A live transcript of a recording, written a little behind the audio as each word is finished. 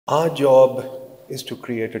Our job is to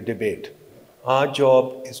create a debate. Our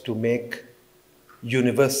job is to make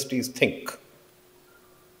universities think.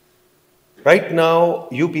 Right now,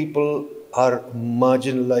 you people are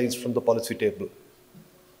marginalized from the policy table.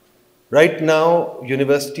 Right now,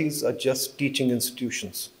 universities are just teaching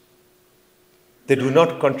institutions. They do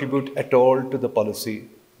not contribute at all to the policy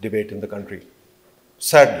debate in the country.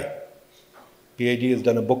 Sadly, PIDE has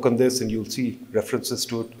done a book on this, and you'll see references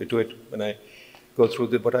to it when I go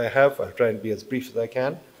through what I have. I'll try and be as brief as I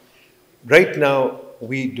can. Right now,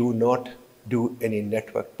 we do not do any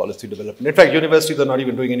network policy development. In fact, universities are not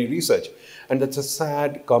even doing any research. And that's a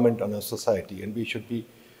sad comment on our society, and we should be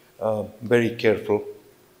very careful.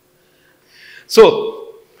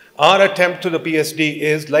 So, our attempt to the PSD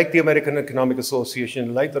is, like the American Economic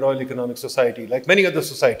Association, like the Royal Economic Society, like many other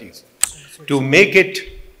societies, to make it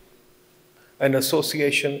an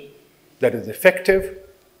association that is effective,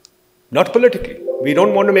 not politically. We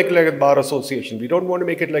don't want to make it like a bar association. We don't want to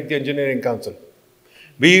make it like the engineering council.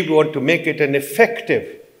 We want to make it an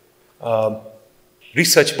effective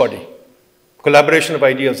research body, collaboration of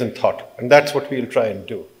ideas and thought, and that's what we'll try and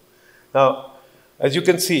do. Now, as you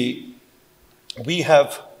can see, we are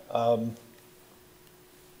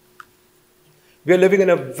living in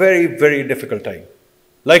a very, very difficult time.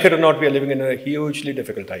 Like it or not, we are living in a hugely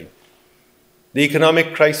difficult time. The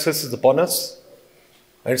economic crisis is upon us,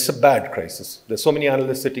 and it's a bad crisis. There's so many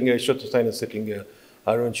analysts sitting here, Shut Hussain is sitting here,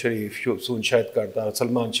 Harun Sharif, Soon Shahid Kardar,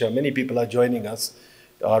 Salman Shah, many people are joining us,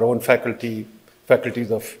 our own faculties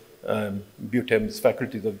of BUITEMS,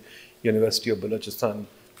 faculties of University of Balochistan,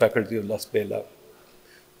 faculty of Las Bela.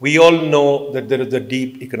 We all know that there is a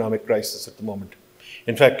deep economic crisis at the moment.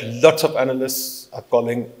 In fact, lots of analysts are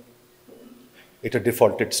calling it a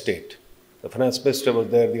defaulted state. The finance minister was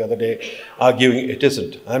there the other day arguing it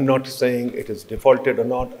isn't. I'm not saying it is defaulted or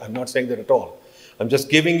not. I'm not saying that at all. I'm just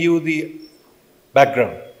giving you the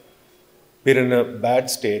background. We're in a bad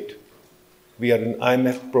state. We are in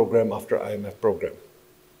IMF program after IMF program.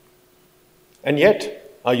 And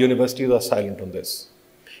yet, our universities are silent on this.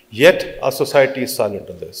 Yet, our society is silent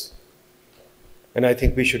on this. And I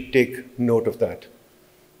think we should take note of that.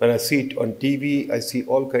 When I see it on TV, I see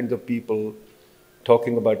all kinds of people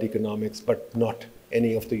talking about economics, but not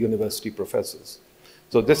any of the university professors.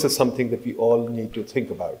 So this is something that we all need to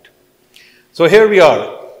think about. So here we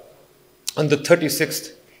are on the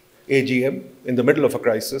 36th AGM in the middle of a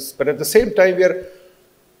crisis, but at the same time, we are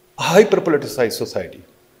a hyper-politicized society.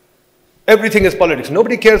 Everything is politics.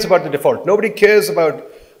 Nobody cares about the default. Nobody cares about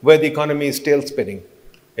where the economy is tail spinning.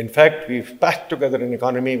 In fact, we've packed together an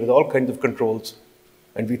economy with all kinds of controls,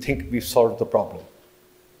 and we think we've solved the problem.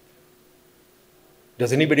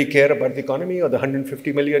 Does anybody care about the economy or the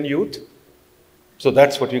 150 million youth? So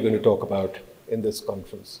that's what we're going to talk about in this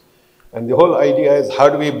conference. And the whole idea is, how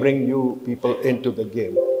do we bring you people into the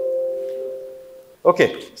game?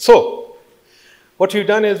 Okay, so what we've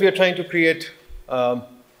done is we are trying to create,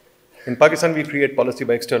 in Pakistan we create policy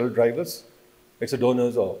by external drivers. It's the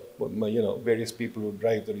donors or various people who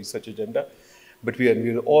drive the research agenda. But we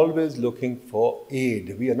are always looking for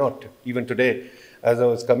aid. We are not. Even today, as I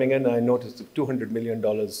was coming in, I noticed $200 million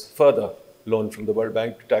further loan from the World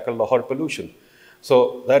Bank to tackle Lahore pollution.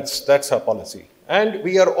 So that's our policy. And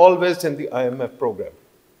we are always in the IMF program,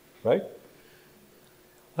 right?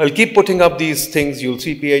 I'll keep putting up these things. You'll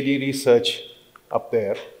see PIDE Research up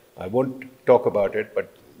there. I won't talk about it,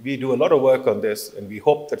 but we do a lot of work on this, and we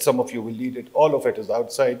hope that some of you will lead it. All of it is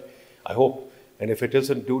outside, I hope. And if it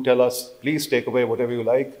isn't, do tell us. Please take away whatever you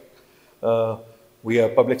like. We are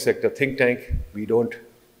a public sector think tank. We don't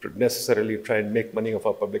necessarily try and make money off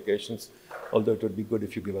our publications, although it would be good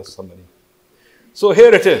if you give us some money. So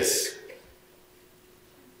here it is.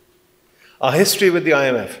 Our history with the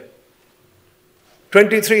IMF.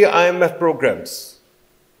 23 IMF programs.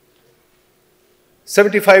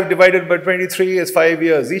 75 divided by 23 is 5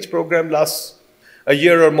 years. Each program lasts a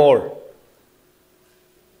year or more.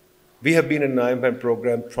 We have been in an IMF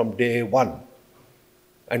program from day one,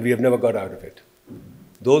 and we have never got out of it.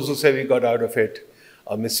 Those who say we got out of it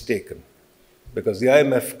are mistaken, because the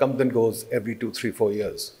IMF comes and goes every 2, 3, 4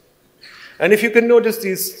 years. And if you can notice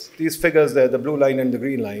these figures there, the blue line and the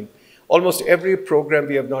green line, almost every program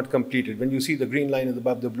we have not completed. When you see the green line is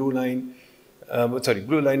above the blue line,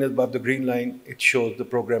 blue line is above the green line, it shows the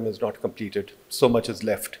program is not completed. So much is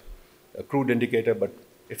left. A crude indicator, but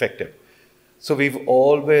effective. So we've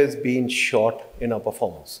always been short in our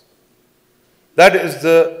performance. That is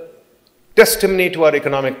the testimony to our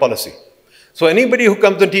economic policy. So anybody who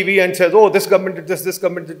comes on TV and says, oh, this government did this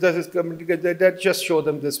government did this government did that, just show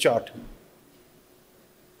them this chart.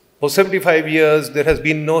 For 75 years, there has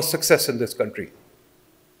been no success in this country.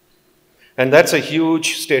 And that's a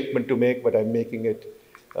huge statement to make, but I'm making it,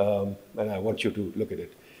 and I want you to look at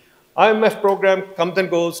it. IMF program comes and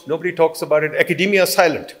goes. Nobody talks about it. Academia is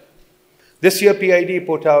silent. This year, PIDE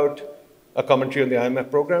put out a commentary on the IMF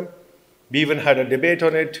program. We even had a debate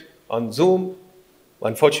on it on Zoom.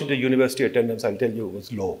 Unfortunately, university attendance, I'll tell you,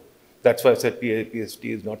 was low. That's why I said PIDE-PSDE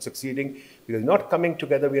is not succeeding. We are not coming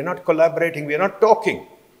together. We are not collaborating. We are not talking.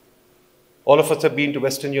 All of us have been to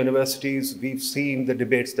Western universities. We've seen the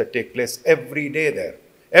debates that take place every day there.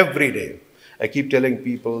 Every day. I keep telling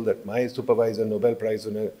people that my supervisor, Nobel Prize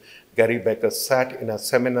winner, Gary Becker, sat in a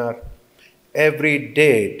seminar every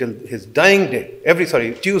day till his dying day,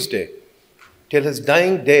 Tuesday, till his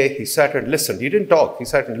dying day, he sat and listened. He didn't talk, he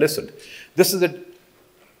sat and listened. This is a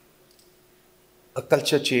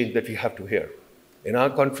culture change that we have to hear. In our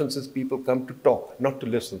conferences, people come to talk, not to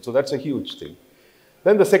listen. So that's a huge thing.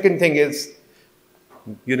 Then the second thing is,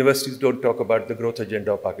 universities don't talk about the growth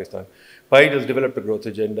agenda of Pakistan. PIDE has developed a growth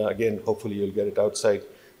agenda. Again, hopefully you'll get it outside.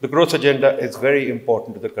 The growth agenda is very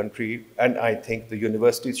important to the country, and I think the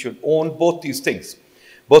universities should own both these things,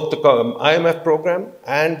 both the IMF program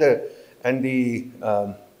and the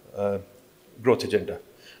growth agenda.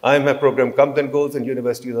 IMF program comes and goes, and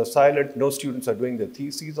universities are silent. No students are doing their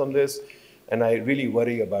theses on this, and I really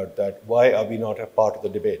worry about that. Why are we not a part of the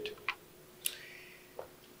debate?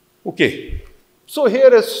 Okay, so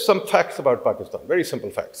here is some facts about Pakistan, very simple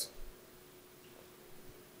facts.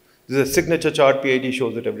 This is a signature chart, PIDE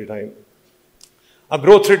shows it every time. Our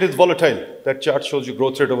growth rate is volatile. That chart shows you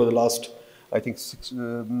growth rate over the last, I think,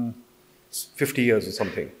 50 years or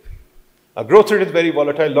something. Our growth rate is very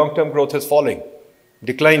volatile. Long-term growth is falling,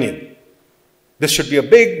 declining. This should be a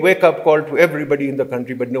big wake-up call to everybody in the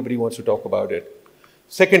country, but nobody wants to talk about it.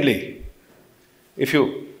 Secondly, if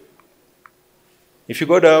you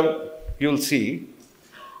go down, you'll see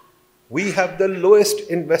we have the lowest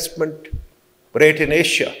investment rate in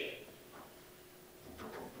Asia.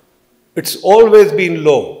 It's always been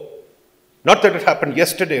low. Not that it happened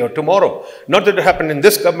yesterday or tomorrow. Not that it happened in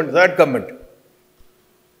this government, that government.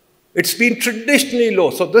 It's been traditionally low.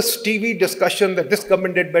 So this TV discussion that this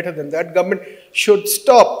government did better than that government should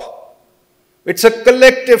stop. It's a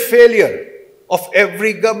collective failure of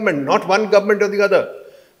every government, not one government or the other.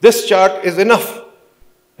 This chart is enough.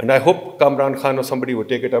 And I hope Kamran Khan or somebody would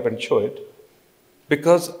take it up and show it.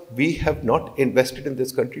 Because we have not invested in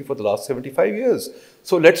this country for the last 75 years.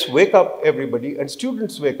 So let's wake up, everybody, and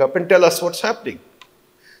students wake up and tell us what's happening.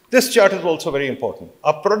 This chart is also very important.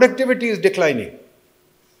 Our productivity is declining.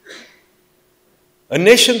 A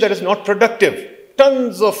nation that is not productive,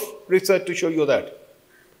 tons of research to show you that.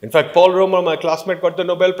 In fact, Paul Romer, my classmate, got the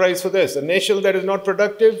Nobel Prize for this. A nation that is not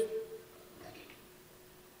productive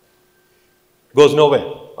goes nowhere.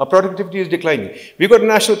 Our productivity is declining. We've got a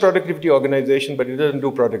national productivity organization, but it doesn't do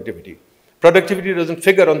productivity. Productivity doesn't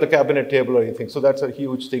figure on the cabinet table or anything, so that's a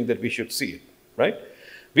huge thing that we should see, right?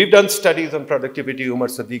 We've done studies on productivity. Umar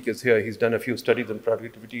Sadiq is here. He's done a few studies on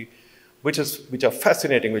productivity, which are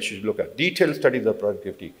fascinating, which you should look at. Detailed studies of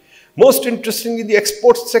productivity. Most interestingly, the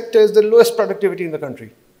exports sector is the lowest productivity in the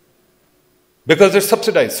country because they're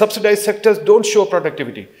subsidized. Subsidized sectors don't show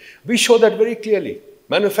productivity. We show that very clearly.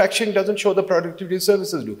 Manufacturing doesn't show the productivity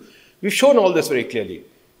services do. We've shown all this very clearly.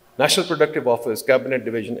 National Productive Office, Cabinet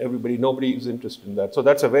Division, everybody, nobody is interested in that. So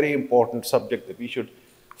that's a very important subject that we should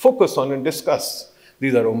focus on and discuss.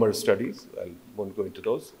 These are Umar's studies. I won't go into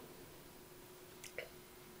those.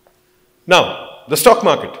 Now, the stock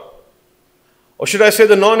market. Or should I say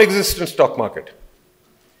the non-existent stock market?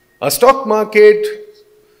 Our stock market,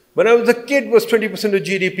 when I was a kid, was 20% of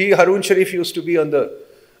GDP. Harun Sharif used to be on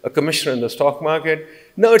a commissioner in the stock market.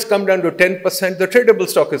 Now it's come down to 10%. The tradable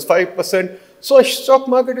stock is 5%. So our stock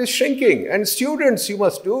market is shrinking. And students, you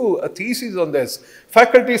must do a thesis on this.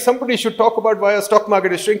 Faculty, somebody should talk about why our stock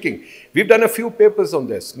market is shrinking. We've done a few papers on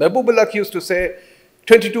this. Mahbub ul Haq used to say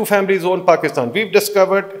 22 families own Pakistan. We've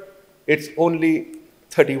discovered it's only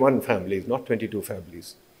 31 families, not 22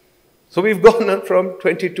 families. So we've gone from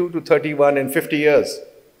 22 to 31 in 50 years.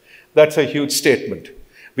 That's a huge statement.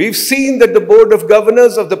 We've seen that the board of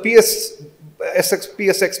governors of the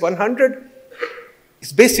PSX 100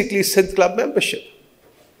 is basically Sindh Club membership.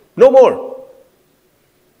 No more.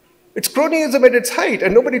 It's cronyism at its height,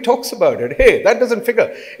 and nobody talks about it. Hey, that doesn't figure.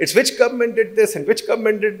 It's which government did this and which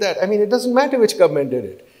government did that. I mean, it doesn't matter which government did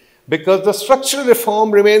it, because the structural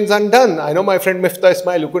reform remains undone. I know my friend Miftah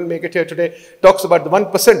Ismail, who couldn't make it here today, talks about the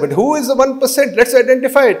 1%. But who is the 1%? Let's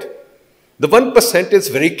identify it. The 1% is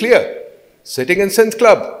very clear. Sitting in Sindh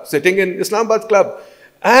Club, sitting in Islamabad Club,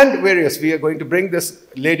 and various. We are going to bring this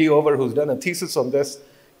lady over who's done a thesis on this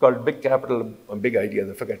called Big Capital, Big Ideas,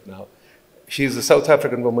 I forget now. She's a South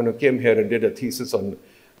African woman who came here and did a thesis on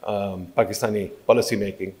Pakistani policy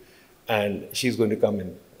making, and she's going to come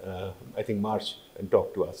in, I think, March and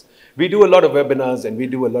talk to us. We do a lot of webinars, and we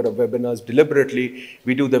do a lot of webinars deliberately.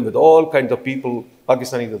 We do them with all kinds of people,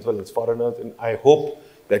 Pakistanis as well as foreigners, and I hope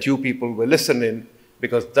that you people will listen in,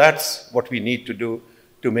 because that's what we need to do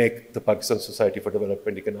to make the Pakistan Society for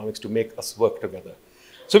Development Economics, to make us work together.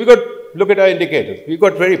 So we got, look at our indicators. We've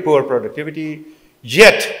got very poor productivity,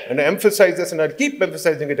 yet, and I emphasize this and I'll keep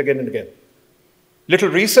emphasizing it again and again, little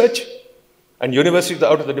research and universities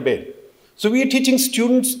are out of the debate. So we are teaching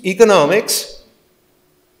students economics,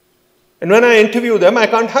 and when I interview them, I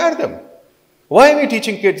can't hire them. Why are we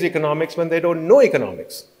teaching kids economics when they don't know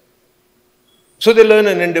economics? So they learn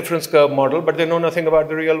an indifference curve model, but they know nothing about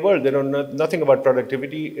the real world. They know nothing about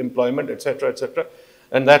productivity, employment, etc., etc.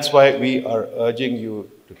 And that's why we are urging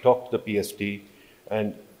you to talk to the PSD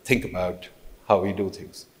and think about how we do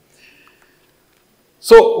things.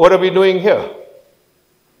 So what are we doing here?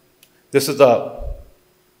 This is the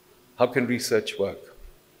how can research work?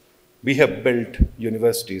 We have built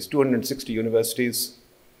universities, 260 universities,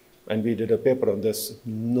 and we did a paper on this,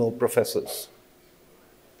 no professors.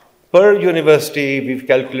 Per university, we've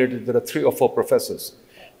calculated there are 3 or 4 professors.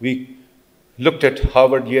 We looked at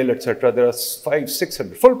Harvard, Yale, etc. There are 500,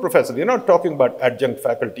 600 full professors. We're not talking about adjunct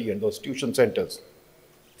faculty and those tuition centers.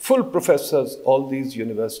 Full professors, all these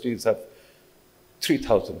universities have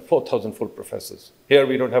 3,000, 4,000 full professors. Here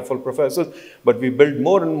we don't have full professors, but we build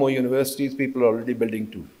more and more universities. People are already building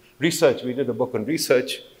too. Research, we did a book on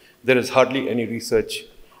research. There is hardly any research.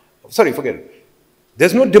 Sorry, forget it.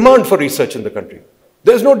 There's no demand for research in the country.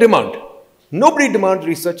 There's no demand. Nobody demands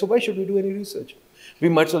research, so why should we do any research? We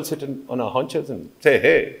might as well sit on our haunches and say,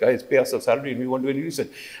 hey, guys, pay us a salary and we won't do any research.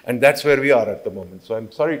 And that's where we are at the moment. So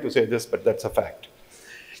I'm sorry to say this, but that's a fact.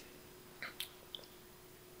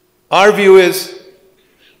 Our view is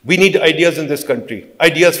we need ideas in this country,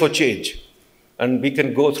 ideas for change. And we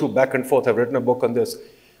can go through back and forth. I've written a book on this.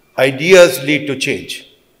 Ideas lead to change.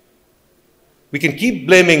 We can keep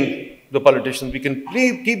blaming the politicians. We can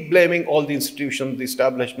keep blaming all the institutions, the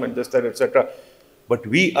establishment, this, that, etc. But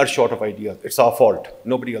we are short of ideas. It's our fault,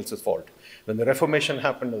 nobody else's fault. When the Reformation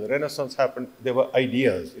happened or the Renaissance happened, there were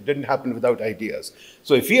ideas. It didn't happen without ideas.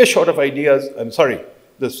 So if we are short of ideas, I'm sorry,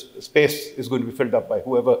 this space is going to be filled up by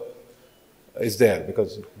whoever is there,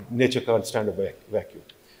 because nature can't stand a vacuum.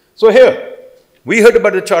 So here, we heard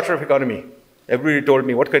about the Charter of Economy. Everybody told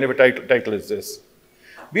me, what kind of a title is this?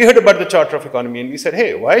 We heard about the Charter of Economy and we said,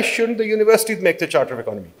 hey, why shouldn't the universities make the Charter of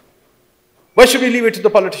Economy? Why should we leave it to the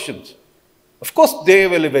politicians? Of course, they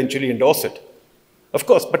will eventually endorse it. Of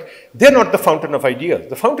course, but they're not the fountain of ideas.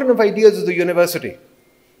 The fountain of ideas is the university.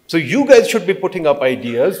 So you guys should be putting up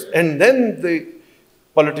ideas, and then the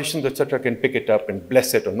politicians, etc., can pick it up and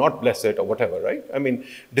bless it or not bless it or whatever, right? I mean,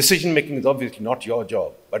 decision-making is obviously not your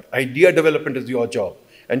job, but idea development is your job,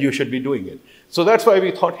 and you should be doing it. So that's why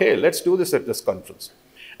we thought, hey, let's do this at this conference.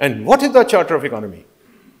 And what is our Charter of Economy?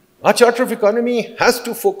 Our Charter of Economy has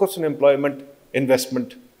to focus on employment,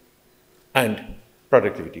 investment, and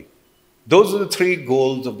productivity. Those are the 3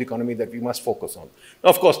 goals of the economy that we must focus on. Now,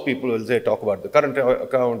 of course, people will say, talk about the current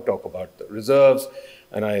account, talk about the reserves,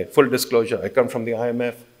 and full disclosure, I come from the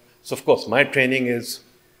IMF. So, of course, my training is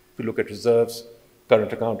to look at reserves,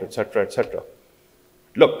 current account, etc., etc.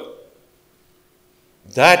 Look,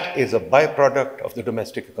 that is a byproduct of the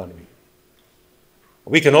domestic economy.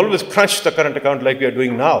 We can always crunch the current account like we are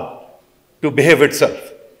doing now to behave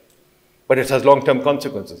itself. But it has long-term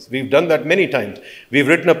consequences. We've done that many times. We've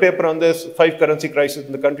written a paper on this, 5 currency crises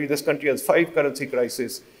in the country. This country has 5 currency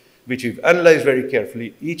crises, which we've analyzed very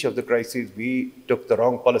carefully. Each of the crises, we took the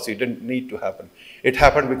wrong policy. It didn't need to happen. It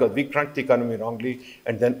happened because we crunched the economy wrongly.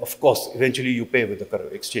 And then, of course, eventually you pay with the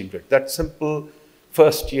exchange rate. That's simple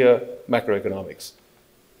first-year macroeconomics.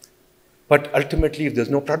 But ultimately, if there's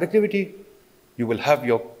no productivity, you will have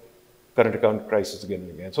your current account crisis again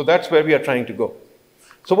and again. So that's where we are trying to go.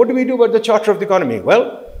 So what do we do about the Charter of the Economy?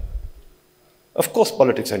 Well, of course,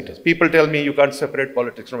 politics enters. People tell me you can't separate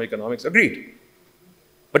politics from economics. Agreed.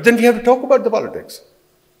 But then we have to talk about the politics.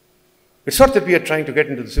 It's not that we are trying to get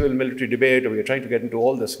into the civil-military debate or we are trying to get into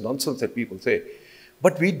all this nonsense that people say.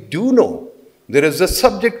 But we do know there is a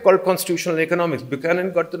subject called constitutional economics.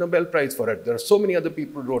 Buchanan got the Nobel Prize for it. There are so many other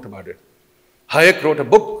people who wrote about it. Hayek wrote a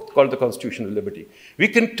book called The Constitutional Liberty. We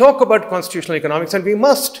can talk about constitutional economics, and we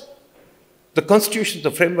must. The Constitution is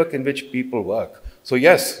the framework in which people work. So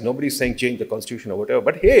yes, nobody's saying change the Constitution or whatever,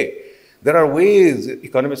 but hey, there are ways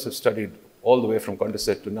economists have studied all the way from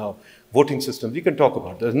Condorcet to now, voting systems, we can talk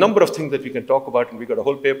about. There's a number of things that we can talk about, and we've got a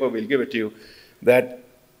whole paper, we'll give it to you, that,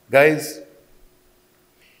 guys,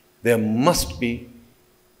 There must be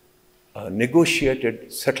a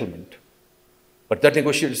negotiated settlement. But that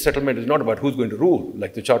negotiated settlement is not about who's going to rule,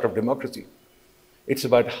 like the Charter of Democracy. It's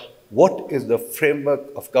about what is the framework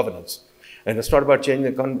of governance. And it's not about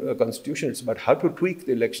changing the constitution, it's about how to tweak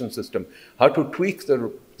the election system, how to tweak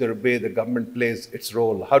the way the government plays its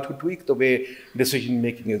role, how to tweak the way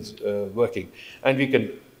decision-making is working. And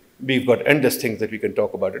we've got endless things that we can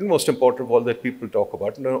talk about. And most important of all, that people talk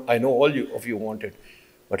about. I know all of you want it,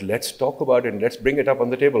 but let's talk about it and let's bring it up on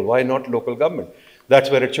the table. Why not local government? That's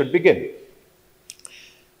where it should begin.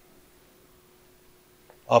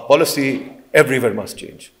 Our policy everywhere must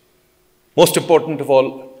change. Most important of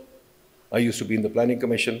all, I used to be in the Planning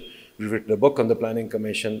Commission. We've written a book on the Planning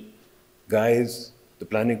Commission. Guys, the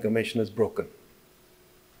Planning Commission is broken.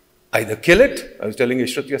 Either kill it, I was telling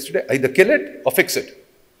Ishrat yesterday, either kill it or fix it.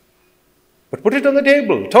 But put it on the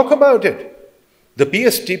table, talk about it. The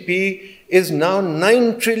PSTP is now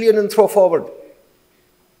 9 trillion and throw forward.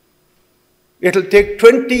 It'll take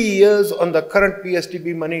 20 years on the current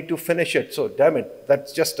PSTP money to finish it. So damn it,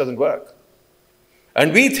 that just doesn't work.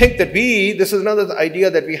 And we think that this is another idea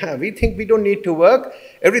that we have. We think we don't need to work.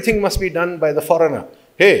 Everything must be done by the foreigner.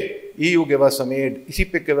 Hey, EU give us some aid,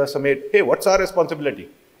 ECP give us some aid. Hey, what's our responsibility?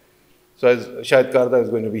 So as Shahid Karda is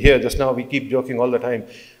going to be here just now, we keep joking all the time.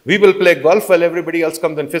 We will play golf while everybody else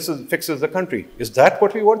comes and fixes the country. Is that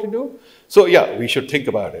what we want to do? So yeah, we should think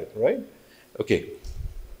about it, right? Okay.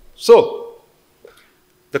 So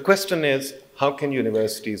the question is, how can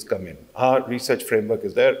universities come in? Our research framework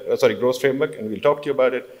is there, growth framework, and we'll talk to you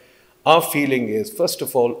about it. Our feeling is, first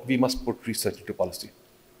of all, we must put research into policy.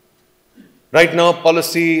 Right now,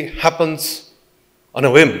 policy happens on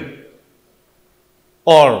a whim.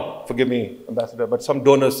 Or, forgive me, Ambassador, but some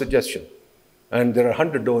donor's suggestion. And there are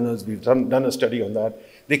 100 donors, we've done a study on that.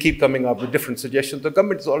 They keep coming up with different suggestions. The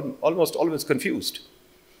government is almost always confused.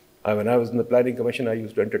 When I was in the Planning Commission, I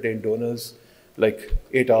used to entertain donors like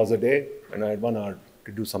 8 hours a day, and I had 1 hour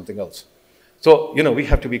to do something else. So, we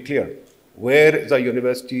have to be clear. Where is our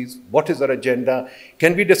universities? What is our agenda?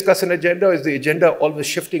 Can we discuss an agenda, or is the agenda always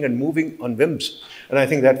shifting and moving on whims? And I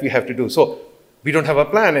think that we have to do. So, we don't have a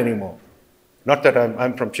plan anymore. Not that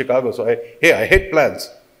I'm from Chicago, so I hate plans.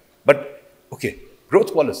 But, okay,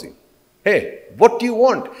 growth policy. Hey, what do you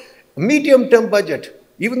want? A medium-term budget.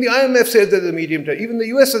 Even the IMF says there's a medium-term. Even the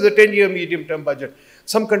US has a 10-year medium-term budget.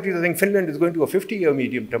 Some countries, I think Finland is going to a 50-year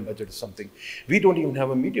medium-term budget or something. We don't even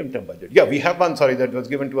have a medium-term budget. Yeah, we have one, that was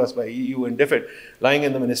given to us by EU and DFID, lying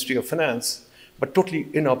in the Ministry of Finance, but totally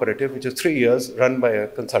inoperative, which is 3 years, run by a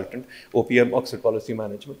consultant, OPM, Oxford Policy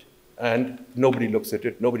Management. And nobody looks at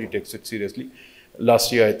it, nobody takes it seriously.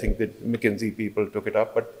 Last year, I think the McKinsey people took it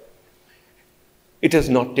up, but it is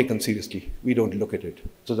not taken seriously. We don't look at it.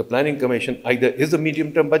 So the Planning Commission either is a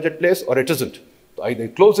medium-term budget place or it isn't. So either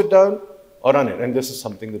close it down or run it. And this is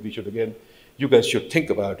something that we should, again, you guys should think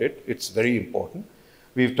about it. It's very important.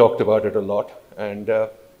 We've talked about it a lot, and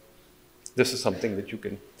this is something that you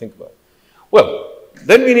can think about. Well,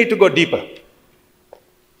 then we need to go deeper. I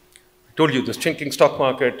told you, the shrinking stock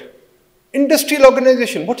market. Industrial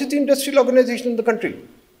organization. What is the industrial organization in the country?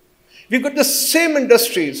 We've got the same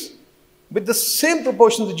industries with the same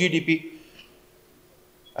proportions of GDP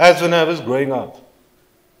as when I was growing up.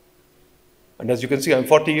 And as you can see, I'm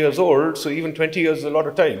 40 years old, so even 20 years is a lot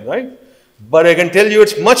of time, right? But I can tell you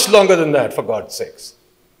it's much longer than that, for God's sakes.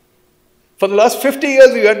 For the last 50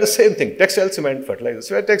 years, we had the same thing. Textile, cement,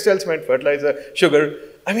 fertilizer. Textile, cement, fertilizer, sugar.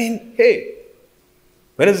 I mean, hey,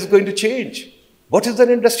 when is this going to change? What is an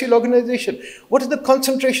industrial organization? What is the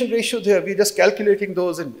concentration ratio there? We're just calculating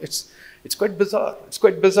those, and it's quite bizarre. It's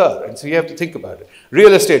quite bizarre, and so you have to think about it.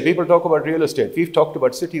 Real estate. People talk about real estate. We've talked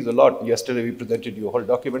about cities a lot. Yesterday, we presented you a whole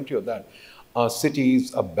documentary on that. Our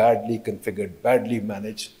cities are badly configured, badly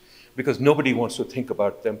managed, because nobody wants to think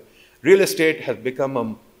about them. Real estate has become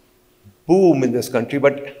a boom in this country,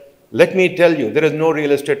 but let me tell you, there is no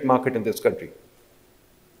real estate market in this country.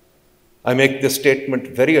 I make this statement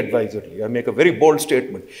very advisedly. I make a very bold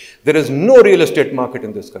statement. There is no real estate market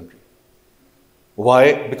in this country.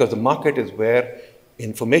 Why? Because the market is where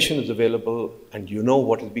information is available and you know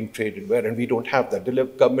what is being traded where, and we don't have that. The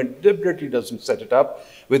government deliberately doesn't set it up.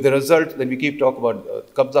 With the result, then we keep talking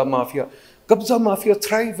about Kabza Mafia. Kabza Mafia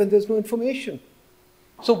thrive when there's no information.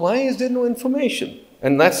 So why is there no information?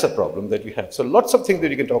 And that's a problem that we have. So lots of things that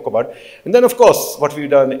we can talk about. And then, of course, what we've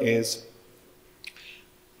done is,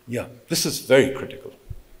 yeah, this is very critical.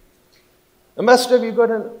 Ambassador, we've got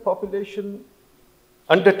a population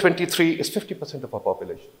under 23 is 50% of our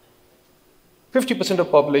population. 50%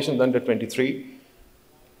 of population is under 23.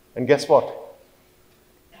 And guess what?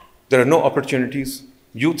 There are no opportunities.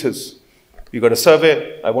 Youth is We got a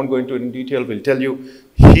survey, I won't go into it in detail, we'll tell you,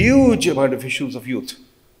 huge amount of issues of youth.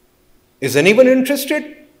 Is anyone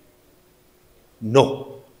interested?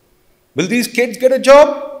 No. Will these kids get a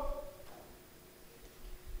job?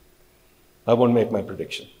 I won't make my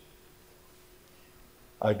prediction.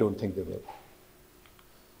 I don't think they will.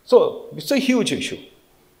 So it's a huge issue.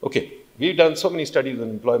 Okay, we've done so many studies on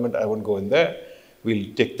employment, I won't go in there.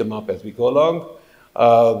 We'll take them up as we go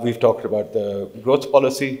along. We've talked about the growth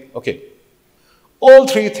policy. Okay, all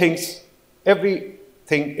three things,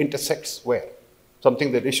 everything intersects where?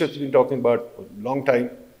 Something that Ishwar's been talking about for a long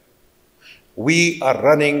time. We are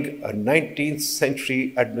running a 19th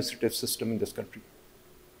century administrative system in this country.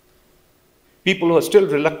 People who are still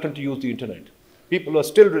reluctant to use the internet. People who are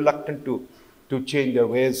still reluctant to change their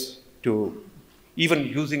ways to even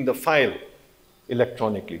using the file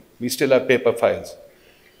electronically. We still have paper files.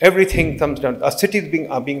 Everything comes down. Our cities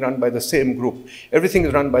are being run by the same group. Everything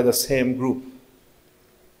is run by the same group.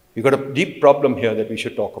 We've got a deep problem here that we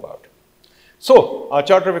should talk about. So, our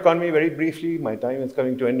Charter of Economy, very briefly, my time is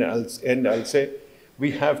coming to an end. I'll say,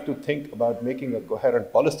 we have to think about making a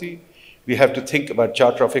coherent policy. We have to think about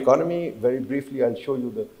Charter of Economy. Very briefly, I'll show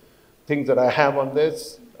you the things that I have on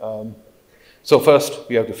this. So first,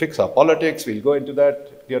 we have to fix our politics. We'll go into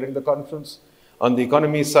that during the conference. On the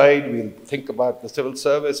economy side, we'll think about the civil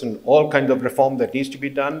service and all kinds of reform that needs to be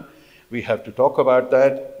done. We have to talk about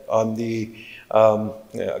that. On the,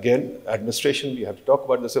 again, administration, we have to talk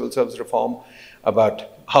about the civil service reform, about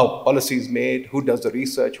how policy is made, who does the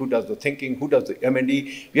research, who does the thinking, who does the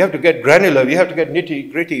M&E. We have to get granular. We have to get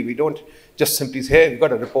nitty-gritty. We don't just simply say, hey, we've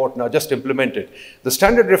got a report, now just implement it. The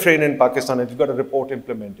standard refrain in Pakistan is, we've got a report,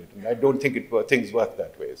 implement it. And I don't think things work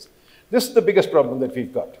that way. This is the biggest problem that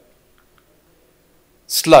we've got.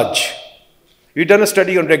 Sludge. We've done a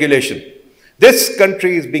study on regulation. This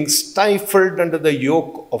country is being stifled under the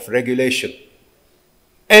yoke of regulation.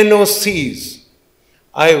 NOCs.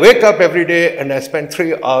 I wake up every day and I spend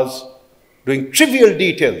 3 hours doing trivial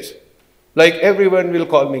details. Like everyone will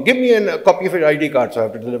call me, give me a copy of your ID card. So I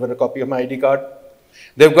have to deliver a copy of my ID card.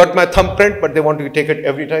 They've got my thumbprint, but they want to take it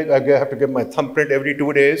every time. I have to give my thumbprint every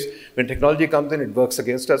 2 days. When technology comes in, it works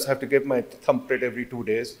against us. I have to give my thumbprint every 2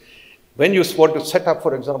 days. When you want to set up,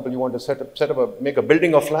 for example, you want to make a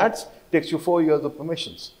building of flats, it takes you 4 years of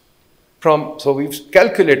permissions. So we've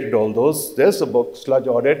calculated all those. There's the book, Sludge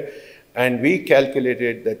Audit, and we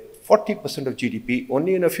calculated that 40% of GDP,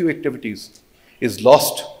 only in a few activities, is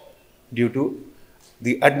lost due to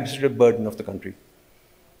the administrative burden of the country.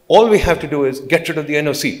 All we have to do is get rid of the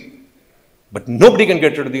NOC, but nobody can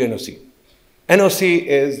get rid of the NOC. NOC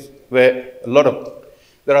is where a lot of,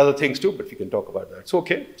 there are other things too, but we can talk about that. It's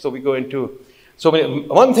okay. So we go into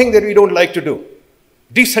one thing that we don't like to do.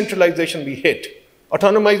 Decentralization we hate.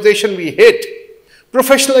 Autonomization we hate.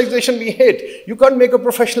 Professionalization we hate. You can't make a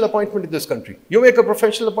professional appointment in this country. You make a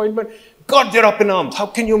professional appointment, God, they're up in arms. How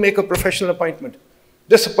can you make a professional appointment?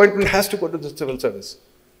 This appointment has to go to the civil service.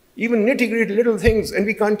 Even nitty-gritty little things, and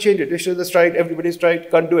we can't change it. This is the strike, everybody's strike,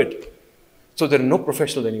 can't do it. So there are no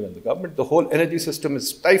professionals anywhere in the government. The whole energy system is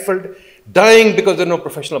stifled, dying because there are no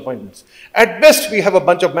professional appointments. At best, we have a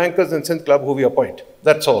bunch of bankers in Sindh Club who we appoint.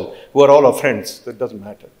 That's all, who are all our friends. So it doesn't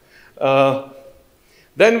matter.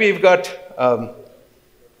 Then we've got, a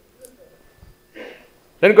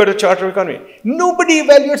Charter of Economy. Nobody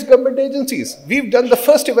evaluates government agencies. We've done the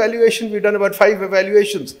first evaluation. We've done about 5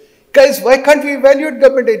 evaluations. Guys, why can't we evaluate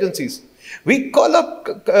government agencies? We call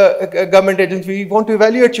up government agencies, we want to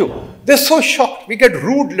evaluate you. They're so shocked. We get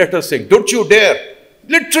rude letters saying, don't you dare.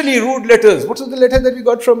 Literally rude letters. What was the letter that we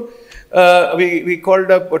got from, we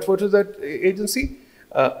called up, what was that agency?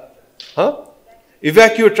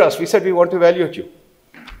 Evacuate Trust. We said, we want to evaluate you.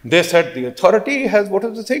 They said, the authority has, what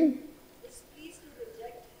is the thing?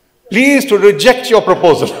 Please to reject your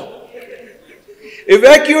proposal.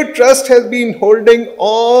 Evacuate Trust has been holding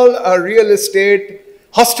all our real estate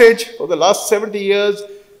hostage for the last 70 years.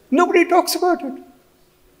 Nobody talks about it.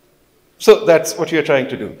 So that's what we are trying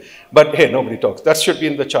to do. But hey, nobody talks. That should be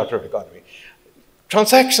in the Charter of Economy.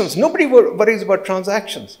 Transactions. Nobody worries about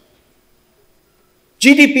transactions.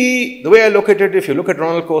 GDP, the way I look at it, if you look at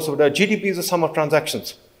Ronald Kosovoda, GDP is a sum of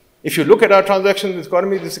transactions. If you look at our transactions in this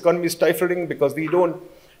economy is stifling because we don't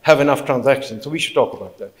have enough transactions. So we should talk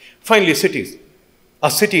about that. Finally, cities. Our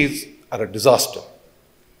cities are a disaster.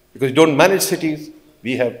 Because you don't manage cities,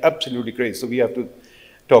 we have absolutely crazy. So we have to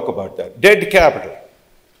talk about that. Dead capital.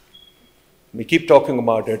 We keep talking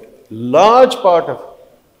about it. Large part of,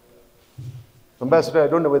 Ambassador, I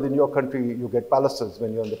don't know whether in your country you get palaces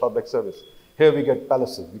when you're in the public service. Here we get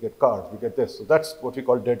palaces, we get cars, we get this. So that's what we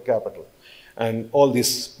call dead capital. And all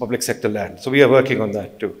this public sector land. So we are working on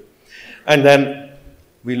that too. And then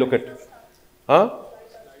we look at, huh?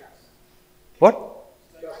 What?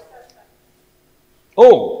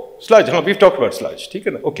 Oh, sludge. Huh? We've talked about sludge.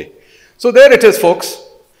 Okay. So there it is, folks.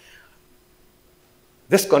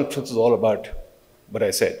 This conference is all about what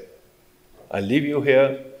I said. I'll leave you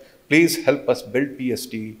here. Please help us build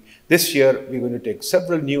PSD. This year, we're going to take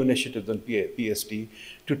several new initiatives on PSD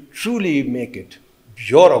to truly make it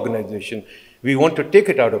your organization. We want to take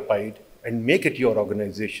it out of PIDE and make it your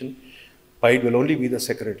organization. PIDE will only be the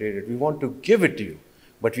secretariat. We want to give it to you,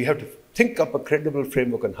 but we have to think up a credible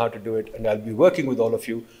framework on how to do it, and I'll be working with all of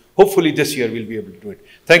you. Hopefully this year we'll be able to do it.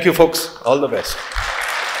 Thank you, folks. All the best.